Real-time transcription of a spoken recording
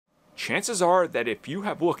chances are that if you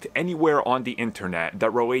have looked anywhere on the internet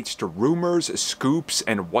that relates to rumors, scoops,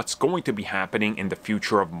 and what's going to be happening in the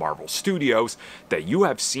future of Marvel Studios, that you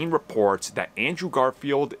have seen reports that Andrew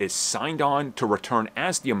Garfield is signed on to return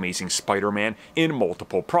as the Amazing Spider-Man in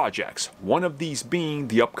multiple projects, one of these being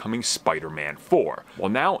the upcoming Spider-Man 4. Well,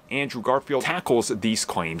 now Andrew Garfield tackles these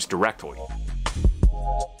claims directly.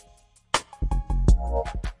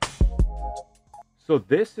 So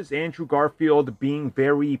this is Andrew Garfield being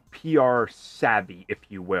very PR savvy, if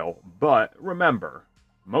you will. But remember,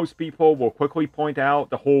 most people will quickly point out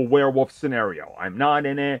the whole werewolf scenario. I'm not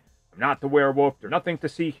in it. I'm not the werewolf. There's nothing to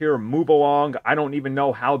see here. Move along. I don't even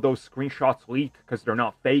know how those screenshots leaked because they're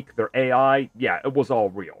not fake. They're AI. Yeah, it was all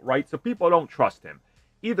real, right? So people don't trust him.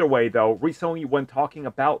 Either way, though, recently when talking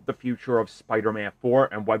about the future of Spider-Man 4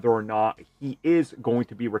 and whether or not he is going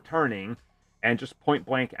to be returning, and just point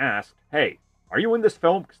blank asked, hey, are you in this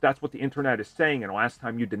film? Because that's what the internet is saying, and last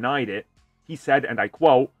time you denied it, he said, and I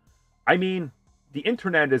quote, I mean, the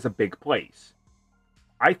internet is a big place.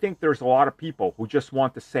 I think there's a lot of people who just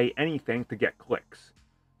want to say anything to get clicks.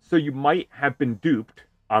 So you might have been duped,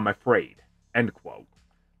 I'm afraid. End quote.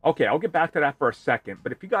 Okay, I'll get back to that for a second,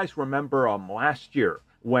 but if you guys remember last year,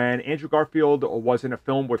 when Andrew Garfield was in a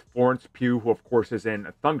film with Florence Pugh, who of course is in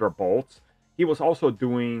Thunderbolts, he was also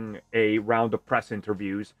doing a round of press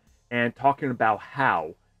interviews and talking about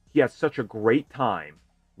how he had such a great time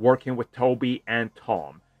working with Tobey and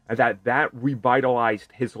Tom, and that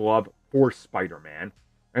revitalized his love for Spider-Man,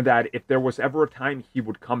 and that if there was ever a time he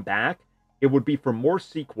would come back, it would be for more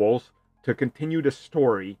sequels to continue the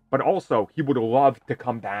story, but also he would love to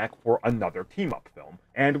come back for another team-up film.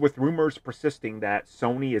 And with rumors persisting that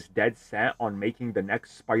Sony is dead set on making the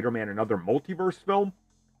next Spider-Man another multiverse film,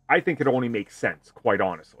 I think it only makes sense, quite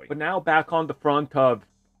honestly. But now back on the front of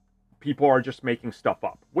people are just making stuff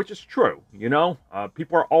up, which is true, you know?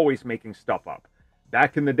 People are always making stuff up.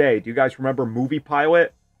 Back in the day, do you guys remember Movie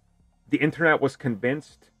Pilot? The internet was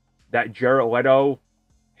convinced that Jared Leto,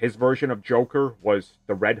 his version of Joker, was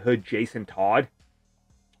the Red Hood Jason Todd.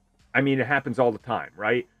 I mean, it happens all the time,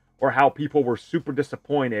 right? Or how people were super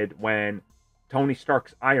disappointed when Tony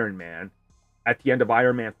Stark's Iron Man, at the end of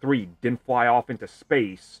Iron Man 3, didn't fly off into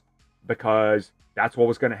space because that's what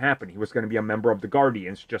was going to happen. He was going to be a member of the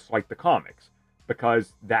Guardians, just like the comics,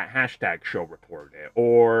 because that hashtag show reported it.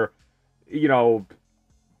 Or, you know,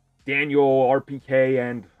 Daniel RPK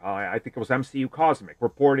and I think it was MCU Cosmic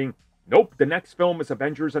reporting, nope, the next film is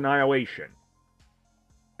Avengers Annihilation.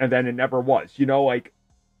 And then it never was. You know, like,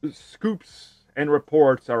 scoops and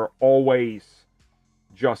reports are always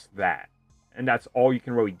just that. And that's all you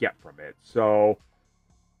can really get from it. So,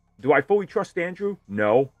 do I fully trust Andrew?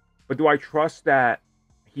 No. But do I trust that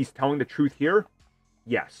he's telling the truth here?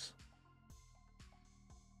 Yes.